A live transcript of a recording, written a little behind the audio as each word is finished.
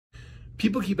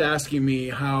People keep asking me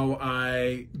how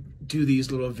I do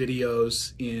these little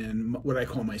videos in what I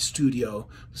call my studio,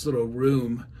 this little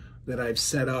room that I've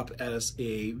set up as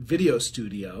a video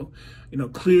studio. You know,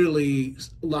 clearly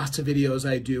lots of videos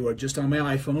I do are just on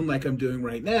my iPhone like I'm doing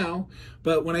right now,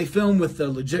 but when I film with the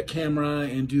legit camera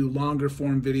and do longer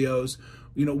form videos,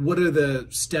 you know, what are the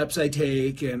steps I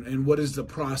take and what is the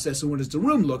process and what does the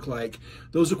room look like?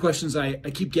 Those are questions I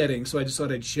keep getting, so I just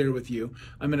thought I'd share with you.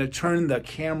 I'm gonna turn the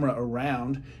camera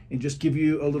around and just give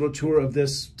you a little tour of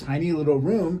this tiny little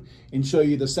room and show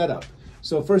you the setup.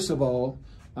 So first of all,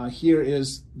 here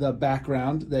is the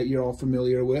background that you're all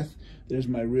familiar with. There's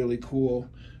my really cool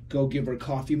Go Giver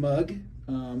coffee mug,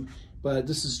 but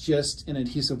this is just an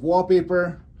adhesive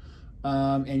wallpaper.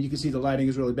 And you can see the lighting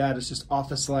is really bad. It's just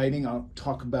office lighting. I'll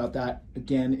talk about that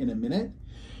again in a minute.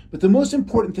 But the most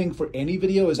important thing for any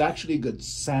video is actually good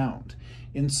sound.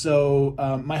 And so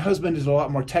my husband is a lot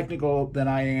more technical than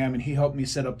I am, and he helped me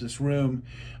set up this room.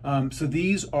 So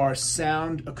these are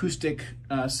acoustic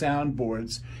sound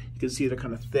boards. You can see they're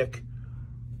kind of thick.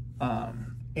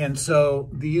 And so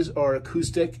these are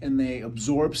acoustic, and they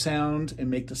absorb sound and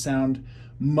make the sound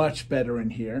much better in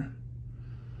here.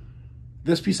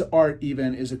 This piece of art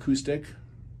even is acoustic,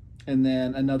 and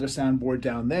then another soundboard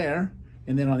down there,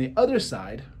 and then on the other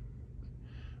side,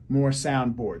 more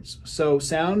soundboards. So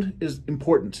sound is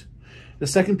important. The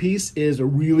second piece is a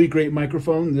really great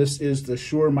microphone. This is the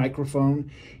Shure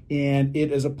microphone, and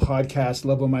it is a podcast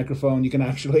level microphone. You can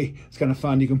actually, it's kind of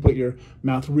fun, you can put your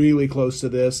mouth really close to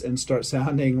this and start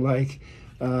sounding like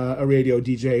a radio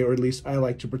DJ, or at least I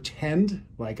like to pretend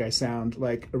like I sound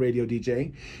like a radio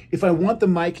DJ. If I want the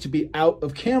mic to be out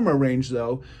of camera range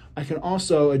though, I can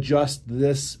also adjust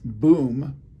this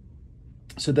boom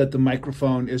so that the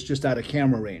microphone is just out of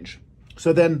camera range.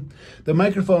 So then the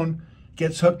microphone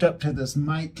gets hooked up to this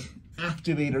mic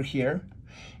activator here,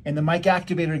 and the mic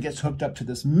activator gets hooked up to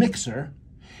this mixer.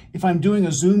 If I'm doing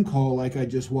a Zoom call like I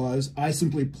just was, I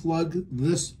simply plug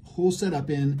this whole setup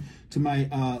in to my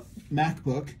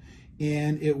MacBook,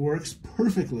 and it works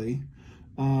perfectly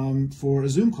for a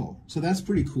Zoom call. So that's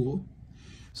pretty cool.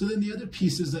 So then the other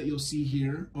pieces that you'll see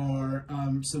here are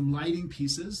some lighting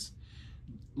pieces.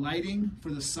 Lighting for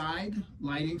the side,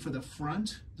 lighting for the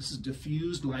front. This is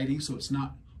diffused lighting, so it's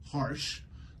not harsh.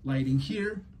 Lighting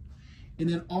here, and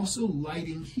then also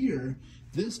lighting here.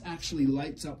 This actually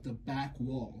lights up the back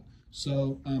wall.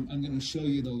 So I'm going to show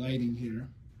you the lighting here.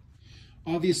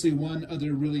 Obviously, one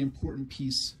other really important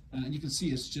piece, and you can see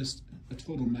it's just a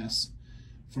total mess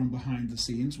from behind the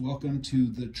scenes. Welcome to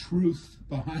the truth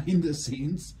behind the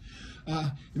scenes.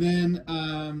 Then,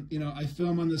 you know, I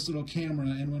film on this little camera,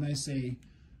 and when I say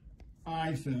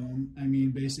I film, I mean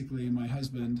basically my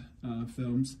husband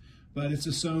films, but it's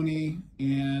a Sony,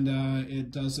 and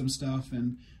it does some stuff,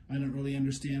 and I don't really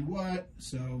understand what,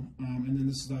 so, and then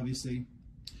this is obviously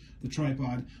the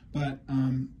tripod, but,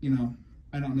 you know,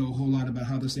 I don't know a whole lot about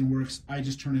how this thing works. I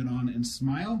just turn it on and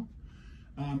smile.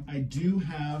 I do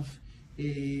have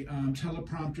a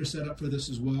teleprompter set up for this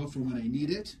as well for when I need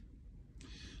it.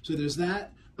 So there's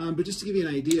that, but just to give you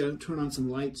an idea, turn on some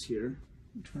lights here,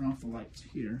 turn off the lights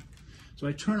here. So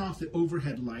I turn off the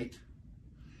overhead light,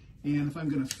 and if I'm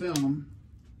going to film,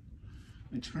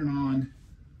 I turn on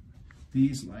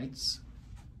these lights.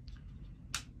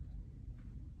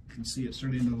 You can see it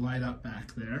starting to light up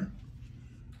back there.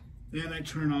 Then I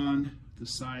turn on the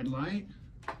side light.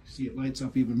 See, it lights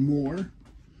up even more.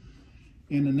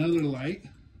 And another light,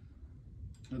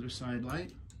 another side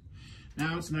light.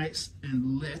 Now it's nice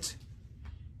and lit,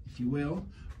 if you will.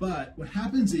 But what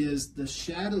happens is the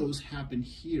shadows happen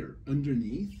here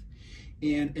underneath.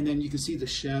 And then you can see the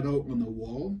shadow on the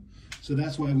wall. So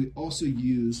that's why we also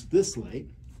use this light.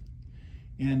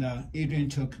 And Adrian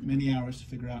took many hours to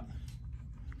figure out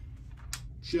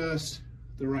just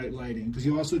the right lighting, because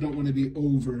you also don't want to be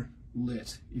over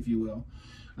lit, if you will.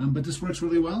 But this works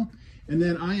really well. And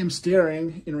then I am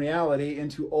staring in reality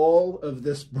into all of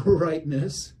this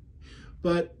brightness,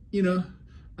 but you know,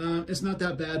 it's not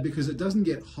that bad because it doesn't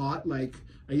get hot. Like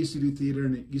I used to do theater,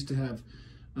 and it used to have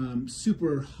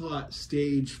super hot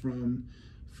stage from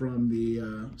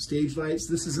the stage lights.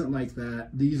 This isn't like that.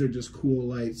 These are just cool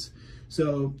lights.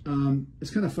 So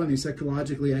it's kind of funny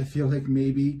psychologically. I feel like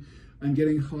maybe I'm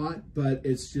getting hot, but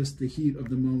it's just the heat of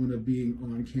the moment of being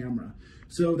on camera.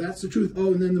 So that's the truth. Oh,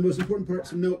 and then the most important part,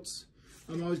 some notes.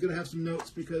 I'm always going to have some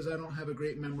notes because I don't have a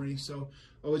great memory, so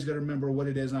always got to remember what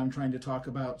it is I'm trying to talk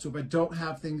about. So if I don't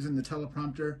have things in the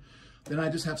teleprompter, then I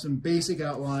just have some basic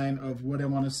outline of what I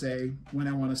want to say, when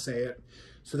I want to say it.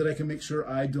 so that I can make sure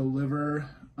I deliver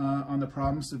on the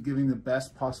promise of giving the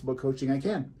best possible coaching I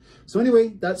can. So anyway,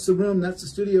 that's the room, that's the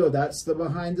studio, that's the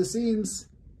behind the scenes.